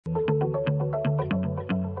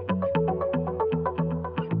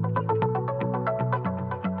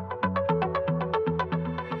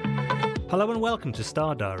Hello and welcome to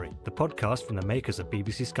Star Diary, the podcast from the makers of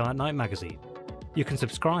BBC Sky at Night magazine. You can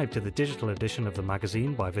subscribe to the digital edition of the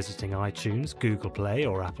magazine by visiting iTunes, Google Play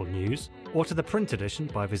or Apple News, or to the print edition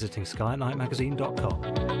by visiting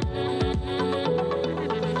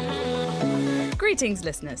skyatnightmagazine.com. Greetings,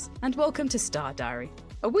 listeners, and welcome to Star Diary,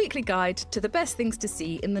 a weekly guide to the best things to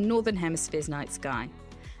see in the Northern Hemisphere's night sky.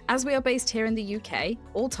 As we are based here in the UK,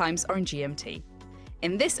 all times are in GMT.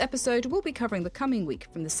 In this episode, we'll be covering the coming week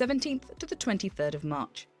from the 17th to the 23rd of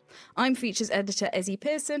March. I'm features editor Ezzy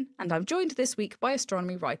Pearson, and I'm joined this week by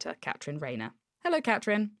astronomy writer Katrin Rayner. Hello,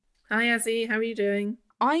 Katrin. Hi, Ezzy. How are you doing?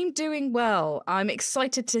 I'm doing well. I'm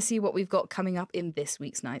excited to see what we've got coming up in this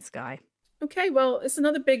week's night sky. Okay, well, it's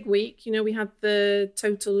another big week. You know, we had the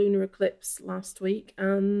total lunar eclipse last week,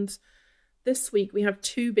 and this week we have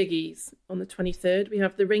two biggies. On the 23rd, we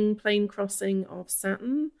have the ring plane crossing of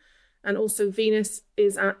Saturn, and also Venus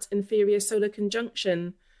is at inferior solar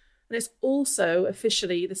conjunction. And it's also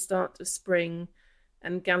officially the start of spring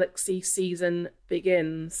and galaxy season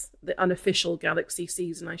begins. The unofficial galaxy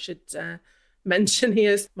season, I should mention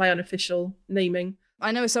here, is my unofficial naming.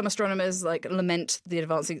 I know some astronomers lament the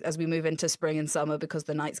advancing as we move into spring and summer because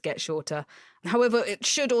the nights get shorter. However, it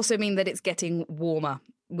should also mean that it's getting warmer,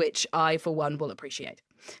 which I, for one, will appreciate.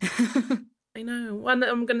 I know. And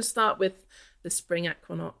I'm going to start with the spring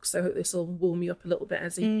equinox, so I hope this will warm you up a little bit,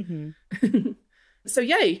 Ezzy. Mm-hmm. So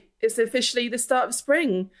yay, it's officially the start of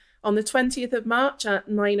spring. On the 20th of March at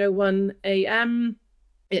 9:01 a.m,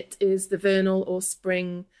 it is the vernal or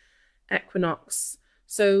spring equinox.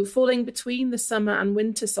 So falling between the summer and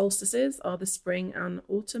winter solstices are the spring and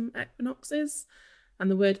autumn equinoxes.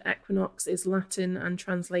 And the word equinox is Latin and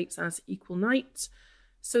translates as equal night.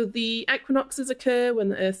 So the equinoxes occur when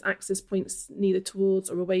the Earth's axis points neither towards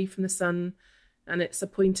or away from the sun. And it's a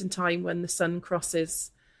point in time when the sun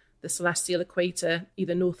crosses the celestial equator,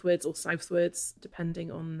 either northwards or southwards,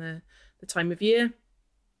 depending on the time of year.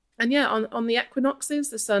 And yeah, on the equinoxes,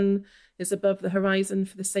 the sun is above the horizon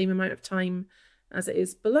for the same amount of time as it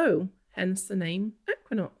is below, hence the name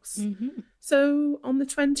equinox. Mm-hmm. So on the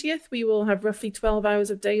 20th, we will have roughly 12 hours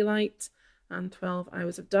of daylight and 12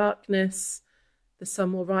 hours of darkness. The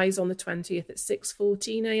sun will rise on the 20th at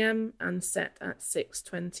 6:14 a.m. and set at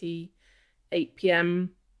 6:28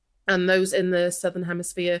 p.m. And those in the southern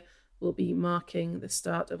hemisphere will be marking the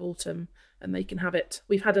start of autumn, and they can have it.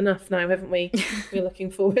 We've had enough now, haven't we? We're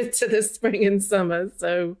looking forward to the spring and summer.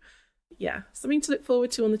 So yeah, something to look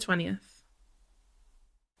forward to on the 20th.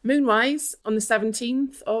 Moonwise, on the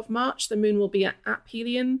 17th of March, the moon will be at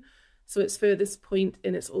aphelion, so its furthest point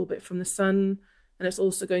in its orbit from the sun, and it's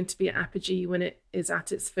also going to be at apogee when it is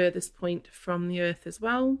at its furthest point from the Earth as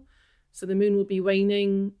well. So the moon will be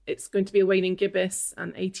waning. It's going to be a waning gibbous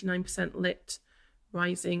and 89% lit,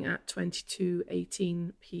 rising at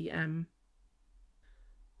 22:18 p.m.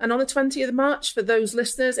 And on the 20th of March, for those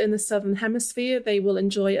listeners in the southern hemisphere, they will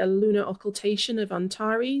enjoy a lunar occultation of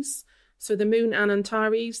Antares. So the moon and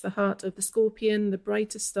Antares, the heart of the Scorpion, the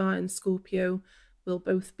brightest star in Scorpio, will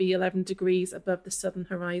both be 11 degrees above the southern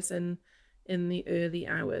horizon in the early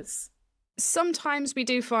hours. Sometimes we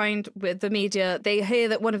do find with the media, they hear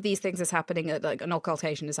that one of these things is happening, like an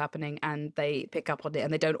occultation is happening, and they pick up on it,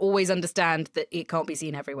 and they don't always understand that it can't be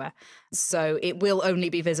seen everywhere. So it will only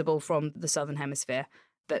be visible from the southern hemisphere.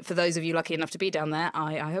 But for those of you lucky enough to be down there,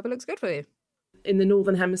 I hope it looks good for you. In the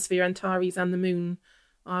northern hemisphere, Antares and the moon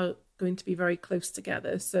are going to be very close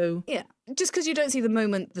together. So yeah, just because you don't see the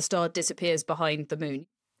moment the star disappears behind the moon,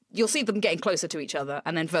 you'll see them getting closer to each other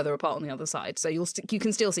and then further apart on the other side. So you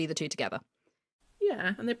can still see the two together.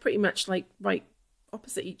 Yeah, and they're pretty much right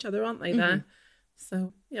opposite each other, aren't they, there? Mm-hmm.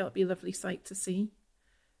 So yeah, it'll be a lovely sight to see.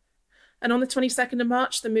 And on the 22nd of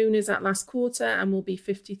March, the moon is at last quarter and will be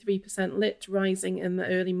 53% lit, rising in the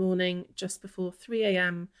early morning just before 3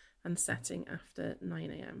 a.m. and setting after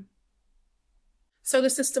 9 a.m. Solar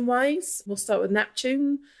system-wise, we'll start with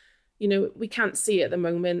Neptune. You know, we can't see it at the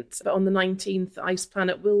moment, but on the 19th, the ice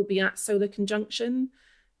planet will be at solar conjunction,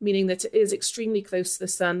 meaning that it is extremely close to the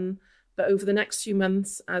sun. But over the next few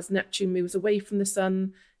months, as Neptune moves away from the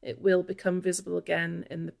sun, it will become visible again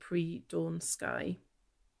in the pre-dawn sky.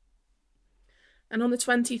 And on the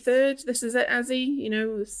 23rd, this is it, Ezzy, you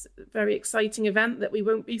know, this very exciting event that we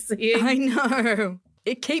won't be seeing. I know.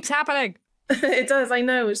 It keeps happening. It does, I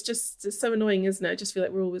know. It's so annoying, isn't it? I just feel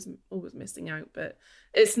like we're always missing out. But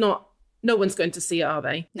it's not, no one's going to see it, are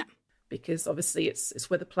they? No. Because obviously it's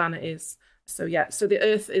where the planet is. So yeah, so the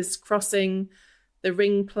Earth is crossing the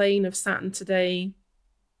ring plane of Saturn today.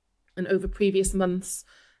 And over previous months,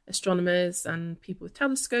 astronomers and people with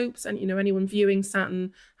telescopes and, you know, anyone viewing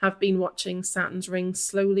Saturn have been watching Saturn's ring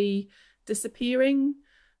slowly disappearing.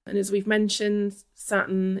 And as we've mentioned,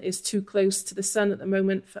 Saturn is too close to the sun at the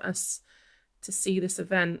moment for us to see this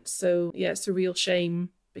event. So yeah, it's a real shame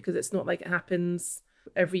because it's not like it happens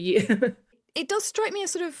every year. It does strike me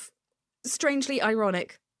as sort of strangely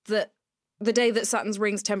ironic that the day that Saturn's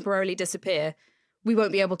rings temporarily disappear, we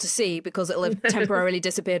won't be able to see because it'll have temporarily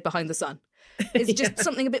disappeared behind the sun. It's just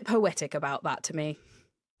something a bit poetic about that to me.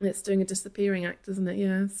 It's doing a disappearing act, isn't it?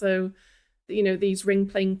 Yeah. So, you know, these ring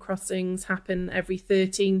plane crossings happen every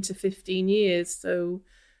 13 to 15 years. So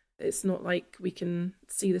it's not like we can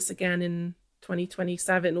see this again in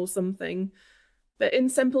 2027 or something. But in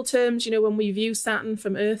simple terms, you know, when we view Saturn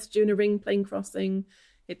from Earth during a ring plane crossing,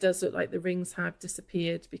 it does look like the rings have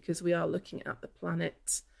disappeared because we are looking at the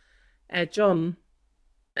planet edge on.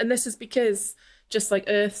 And this is because, just like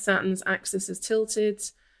Earth, Saturn's axis is tilted.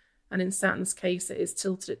 And in Saturn's case, it is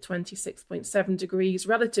tilted at 26.7 degrees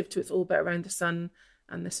relative to its orbit around the sun.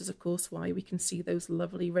 And this is, of course, why we can see those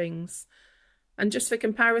lovely rings. And just for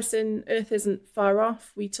comparison, Earth isn't far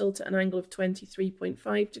off. We tilt at an angle of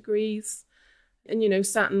 23.5 degrees. And, you know,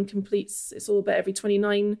 Saturn completes its orbit every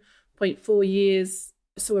 29.4 years,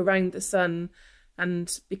 so around the sun.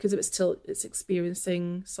 And because of its tilt, it's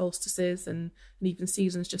experiencing solstices and even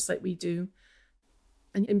seasons just like we do.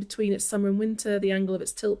 And in between its summer and winter, the angle of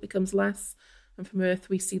its tilt becomes less. And from Earth,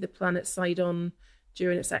 we see the planet side on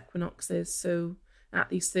during its equinoxes. So at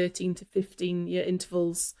these 13 to 15 year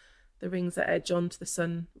intervals, the rings are edge on to the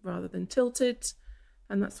sun rather than tilted.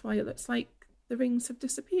 And that's why it looks like the rings have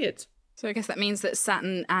disappeared. So I guess that means that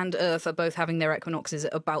Saturn and Earth are both having their equinoxes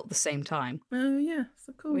at about the same time. Oh, yes,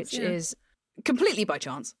 of course. Which is completely by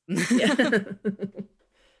chance. Yeah.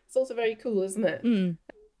 It's also very cool, isn't it? Mm.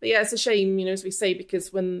 But yeah, it's a shame, you know, as we say,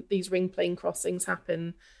 because when these ring plane crossings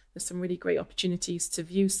happen, there's some really great opportunities to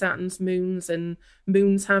view Saturn's moons, and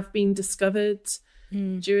moons have been discovered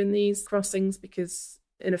during these crossings because,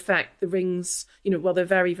 in effect, the rings, you know, well, they're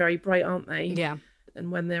very, very bright, aren't they? Yeah. And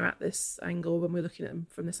when they're at this angle, when we're looking at them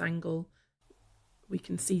from this angle, we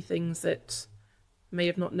can see things that may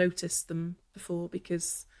have not noticed them before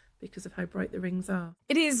because of how bright the rings are.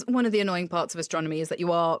 It is one of the annoying parts of astronomy is that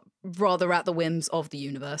you are rather at the whims of the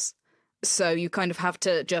universe. So you kind of have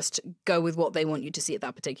to just go with what they want you to see at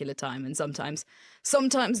that particular time. And sometimes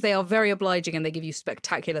they are very obliging and they give you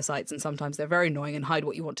spectacular sights, and sometimes they're very annoying and hide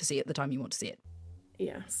what you want to see at the time you want to see it.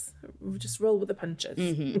 Yes, we'll just roll with the punches.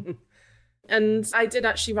 Mm-hmm. And I did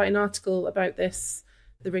actually write an article about this,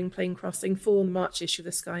 the ring plane crossing, for the March issue of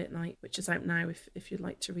The Sky at Night, which is out now if you'd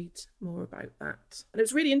like to read more about that. And it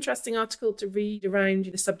was a really interesting article to read around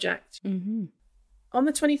the subject. Mm-hmm. On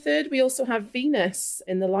the 23rd, we also have Venus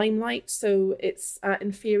in the limelight. So it's at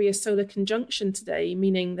inferior solar conjunction today,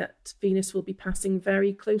 meaning that Venus will be passing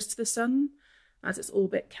very close to the sun as its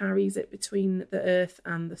orbit carries it between the Earth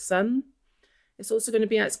and the sun. It's also going to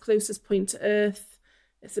be at its closest point to Earth.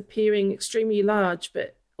 It's appearing extremely large,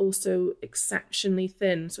 but also exceptionally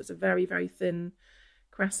thin. So it's a very, very thin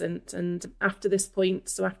crescent. And after this point,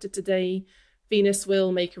 so after today, Venus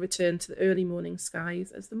will make a return to the early morning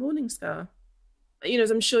skies as the morning star. You know,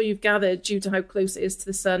 as I'm sure you've gathered, due to how close it is to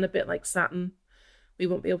the sun, a bit like Saturn, we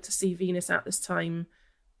won't be able to see Venus at this time.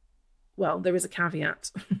 Well, there is a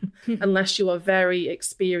caveat, unless you are very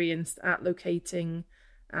experienced at locating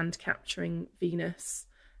and capturing Venus.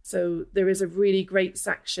 So there is a really great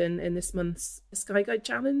section in this month's Sky Guide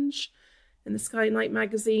Challenge in the Sky at Night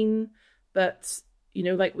magazine. But, you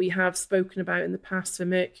know, like we have spoken about in the past for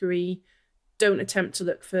Mercury, don't attempt to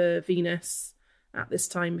look for Venus at this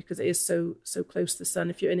time because it is so close to the sun.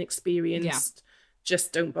 If you're inexperienced,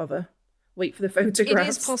 just don't bother. Wait for the photographs.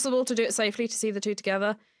 It is possible to do it safely, to see the two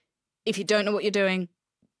together. If you don't know what you're doing,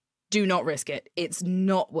 do not risk it. It's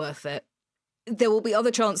not worth it. There will be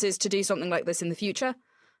other chances to do something like this in the future.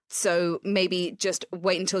 So maybe just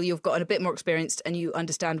wait until you've gotten a bit more experienced and you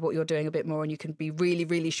understand what you're doing a bit more, and you can be really,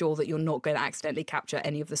 really sure that you're not going to accidentally capture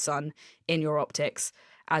any of the sun in your optics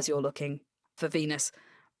as you're looking for Venus,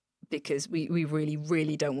 because we really,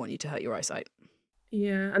 really don't want you to hurt your eyesight.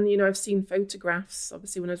 Yeah, and, you know, I've seen photographs,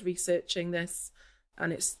 obviously, when I was researching this,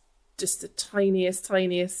 and it's just the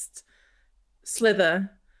tiniest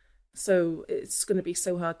slither. So it's going to be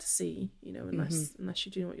so hard to see, you know, unless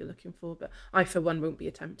you do know what you're looking for. But I, for one, won't be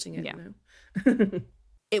attempting it. Yeah. No.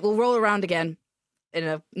 It will roll around again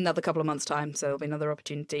in another couple of months' time. So there'll be another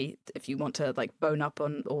opportunity if you want to like bone up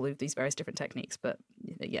on all of these various different techniques. But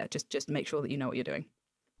yeah, just make sure that you know what you're doing.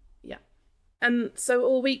 Yeah. And so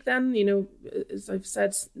all week then, you know, as I've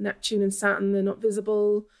said, Neptune and Saturn, they're not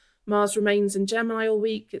visible. Mars remains in Gemini all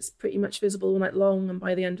week. It's pretty much visible all night long, and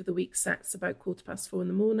by the end of the week sets about 4:15 in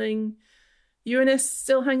the morning. Uranus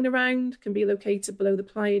still hanging around, can be located below the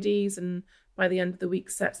Pleiades and by the end of the week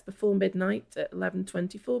sets before midnight at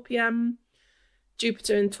 11:24 p.m.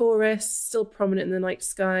 Jupiter in Taurus, still prominent in the night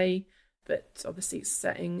sky, but obviously it's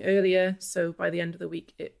setting earlier, so by the end of the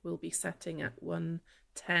week it will be setting at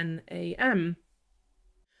 1:10 a.m.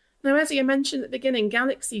 Now, as I mentioned at the beginning,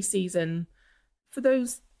 galaxy season. For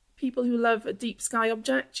those people who love a deep sky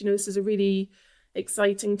object, this is a really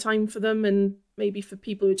exciting time for them, and maybe for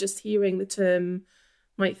people who are just hearing the term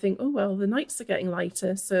might think, oh, well, the nights are getting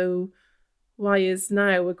lighter, so why is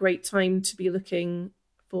now a great time to be looking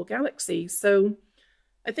for galaxies? So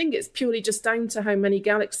I think it's purely just down to how many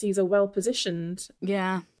galaxies are well positioned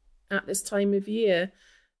at this time of year,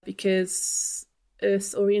 because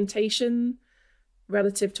Earth's orientation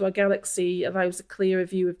relative to our galaxy allows a clearer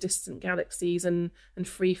view of distant galaxies and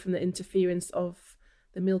free from the interference of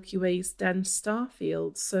the Milky Way's dense star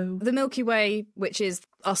field. So the Milky Way, which is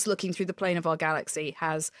us looking through the plane of our galaxy,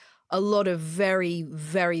 has a lot of very,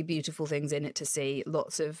 very beautiful things in it to see.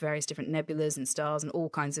 Lots of various different nebulas and stars and all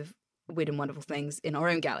kinds of weird and wonderful things in our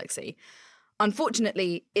own galaxy.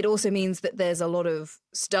 Unfortunately, it also means that there's a lot of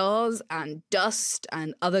stars and dust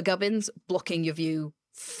and other gubbins blocking your view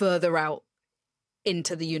further out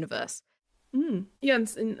into the universe. Yeah,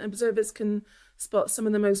 and observers can spot some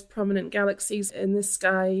of the most prominent galaxies in the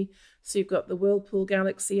sky. So you've got the Whirlpool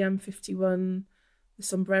Galaxy M51, the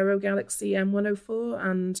Sombrero Galaxy M104,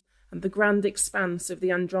 and the grand expanse of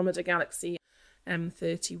the Andromeda Galaxy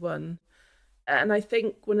M31. And I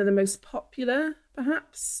think one of the most popular,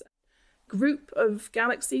 perhaps, group of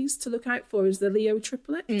galaxies to look out for is the Leo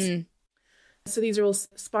triplet. So these are all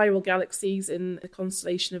spiral galaxies in the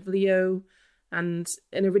constellation of Leo. And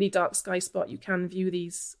in a really dark sky spot, you can view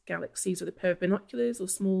these galaxies with a pair of binoculars or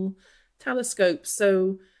small telescopes.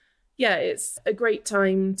 So, yeah, it's a great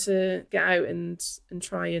time to get out and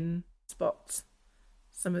try and spot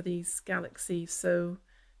some of these galaxies. So,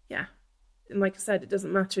 yeah, and like I said, it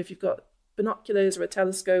doesn't matter if you've got binoculars or a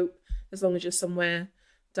telescope, as long as you're somewhere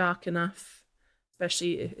dark enough,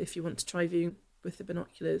 especially if you want to try viewing with the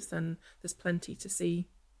binoculars, then there's plenty to see.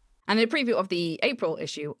 And in a preview of the April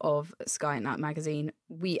issue of Sky at Night magazine,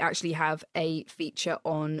 we actually have a feature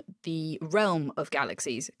on the realm of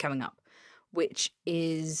galaxies coming up, which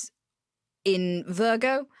is in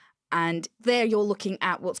Virgo. And there you're looking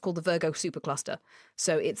at what's called the Virgo supercluster.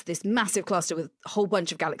 So it's this massive cluster with a whole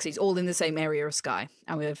bunch of galaxies all in the same area of sky.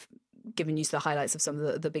 And we've given you the highlights of some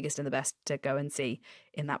of the biggest and the best to go and see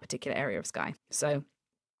in that particular area of sky. So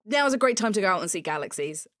now is a great time to go out and see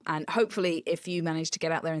galaxies. And hopefully if you manage to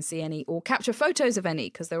get out there and see any or capture photos of any,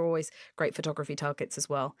 because they're always great photography targets as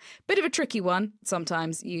well. Bit of a tricky one.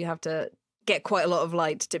 Sometimes you have to get quite a lot of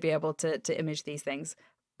light to be able to image these things.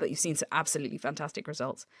 But you've seen some absolutely fantastic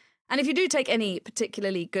results. And if you do take any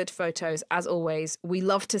particularly good photos, as always, we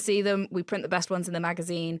love to see them. We print the best ones in the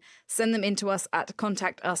magazine. Send them in to us at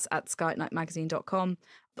contactus@skyatnightmagazine.com.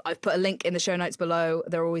 I've put a link in the show notes below.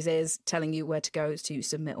 There always is, telling you where to go to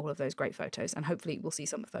submit all of those great photos. And hopefully we'll see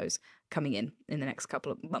some of those coming in the next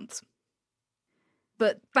couple of months.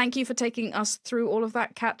 But thank you for taking us through all of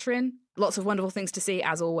that, Katrin. Lots of wonderful things to see,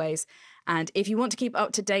 as always. And if you want to keep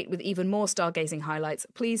up to date with even more stargazing highlights,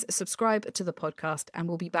 please subscribe to the podcast, and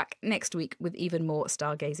we'll be back next week with even more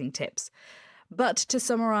stargazing tips. But to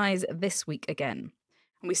summarise this week again,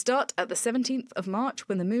 we start at the 17th of March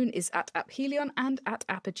when the moon is at aphelion and at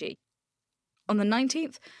apogee. On the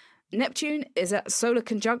 19th, Neptune is at solar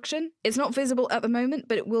conjunction. It's not visible at the moment,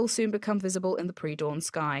 but it will soon become visible in the pre-dawn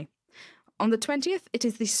sky. On the 20th, it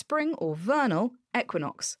is the spring or vernal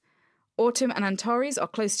equinox. Autumn and Antares are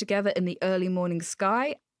close together in the early morning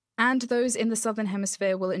sky, and those in the southern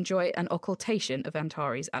hemisphere will enjoy an occultation of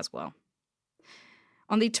Antares as well.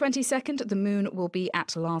 On the 22nd, the moon will be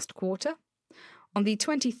at last quarter. On the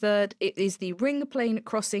 23rd, it is the ring plane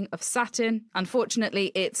crossing of Saturn.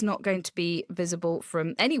 Unfortunately, it's not going to be visible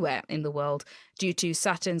from anywhere in the world due to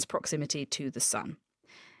Saturn's proximity to the Sun.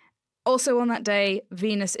 Also on that day,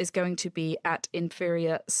 Venus is going to be at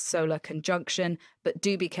inferior solar conjunction, but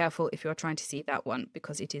do be careful if you're trying to see that one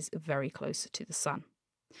because it is very close to the Sun.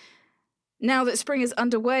 Now that spring is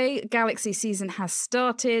underway, galaxy season has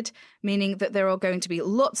started, meaning that there are going to be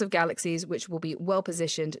lots of galaxies which will be well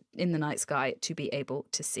positioned in the night sky to be able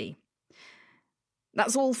to see.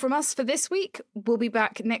 That's all from us for this week. We'll be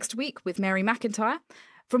back next week with Mary McIntyre.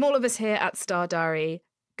 From all of us here at Star Diary,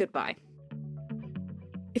 goodbye.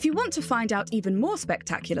 If you want to find out even more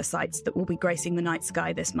spectacular sights that will be gracing the night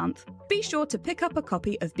sky this month, be sure to pick up a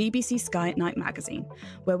copy of BBC Sky at Night magazine,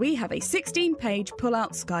 where we have a 16-page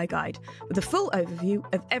pull-out sky guide with a full overview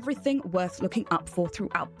of everything worth looking up for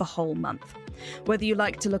throughout the whole month. Whether you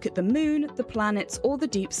like to look at the moon, the planets, or the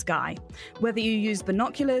deep sky, whether you use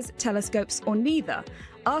binoculars, telescopes, or neither,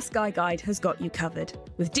 our Sky Guide has got you covered,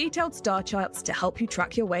 with detailed star charts to help you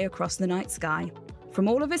track your way across the night sky. From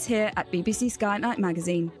all of us here at BBC Sky at Night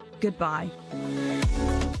magazine, goodbye.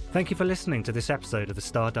 Thank you for listening to this episode of the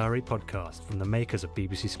Star Diary podcast from the makers of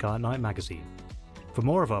BBC Sky at Night magazine. For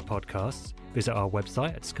more of our podcasts, visit our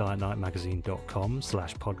website at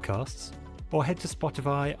skyatnightmagazine.com/podcasts or head to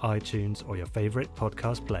Spotify, iTunes, or your favourite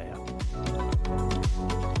podcast player.